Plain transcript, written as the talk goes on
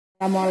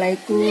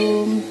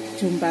Assalamualaikum,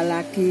 jumpa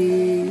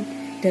lagi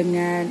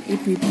dengan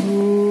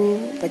ibu-ibu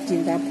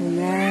pecinta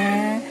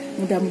bunga.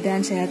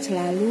 Mudah-mudahan sehat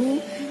selalu.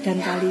 Dan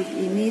kali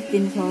ini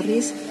tim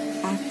florist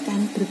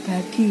akan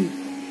berbagi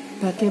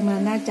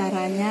bagaimana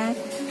caranya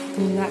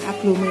bunga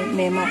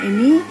aglaonema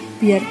ini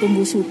biar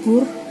tumbuh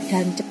subur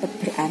dan cepat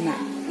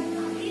beranak.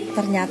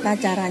 Ternyata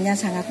caranya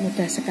sangat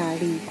mudah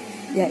sekali,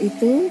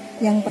 yaitu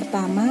yang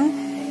pertama,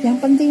 yang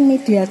penting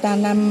media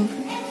tanam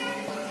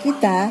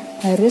kita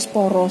harus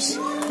poros,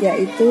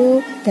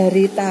 yaitu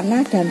dari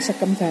tanah dan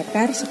sekem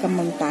bakar, sekem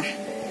mentah.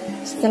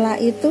 Setelah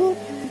itu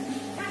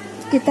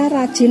kita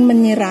rajin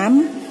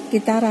menyiram,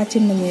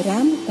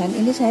 dan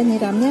ini saya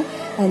nyiramnya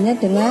hanya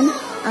dengan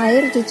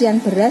air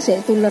cucian beras,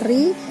 yaitu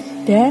leri,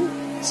 dan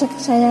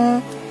saya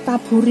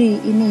taburi.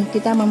 Ini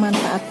kita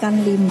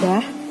memanfaatkan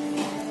limbah,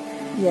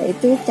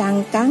 yaitu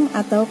cangkang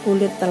atau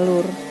kulit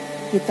telur.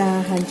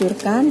 Kita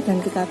hancurkan dan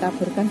kita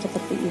taburkan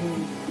seperti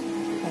ini.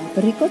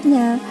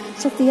 Berikutnya,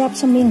 setiap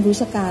seminggu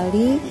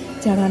sekali,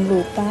 jangan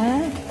lupa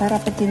para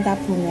pecinta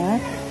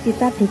bunga,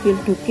 kita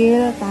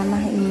dukil-dukil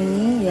tanah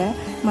ini ya.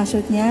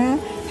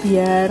 Maksudnya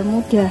biar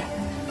mudah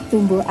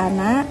tumbuh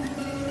anak,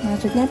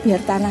 maksudnya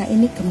biar tanah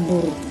ini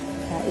gembur.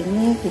 Nah,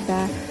 ini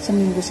kita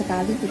seminggu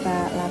sekali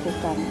kita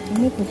lakukan.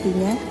 Ini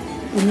buktinya,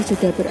 ini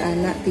sudah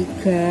beranak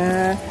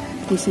 3,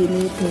 di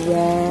sini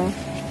 2.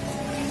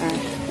 Nah,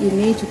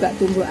 ini juga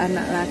tumbuh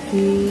anak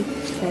lagi.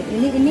 Dan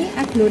ini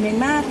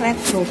aglaonema red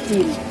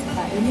robin.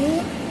 Nah, ini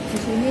di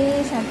sini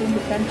saya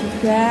tunjukkan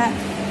juga.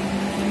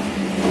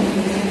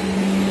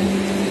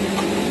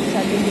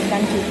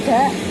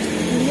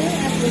 Ini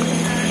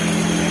aglaonema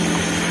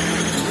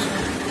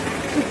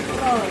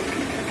subur.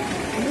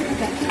 Ini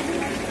juga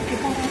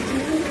kita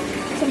rajin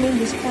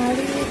seminggu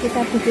sekali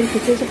kita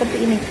dukil-dukil seperti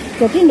ini.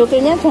 Jadi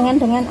dukilnya jangan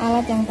dengan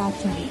alat yang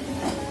tajam,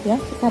 ya,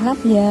 karena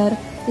biar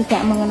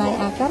tidak mengenai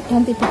akar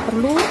dan tidak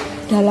perlu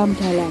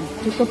dalam-dalam,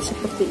 cukup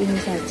seperti ini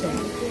saja.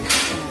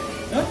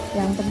 Nah,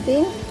 yang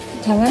penting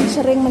jangan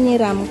sering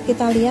menyiram.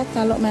 Kita lihat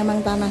kalau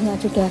memang tanahnya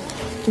sudah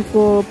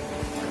cukup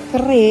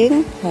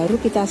kering, baru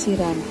kita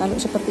siram. Kalau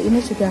seperti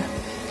ini sudah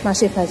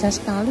masih basah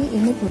sekali,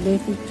 ini boleh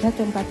 3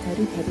 atau 4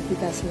 hari baru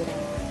kita siram.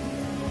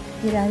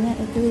 Kiranya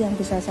itu yang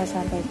bisa saya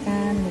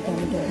sampaikan,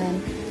 mudah-mudahan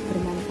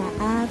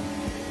bermanfaat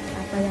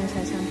apa yang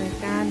saya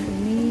sampaikan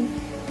ini.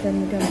 Dan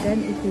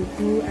mudah-mudahan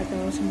ibu-ibu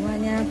atau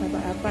semuanya,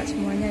 bapak-bapak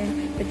semuanya yang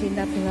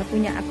pecinta bunga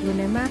punya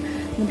aglaonema,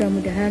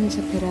 mudah-mudahan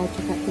segera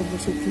juga tumbuh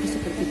subur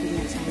seperti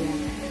punya saya.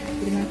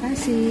 Terima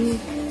kasih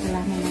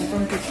telah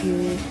menonton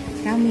video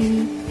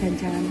kami, dan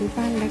jangan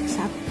lupa like,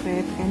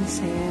 subscribe, dan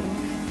share.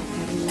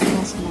 Mari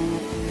kita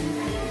semangat.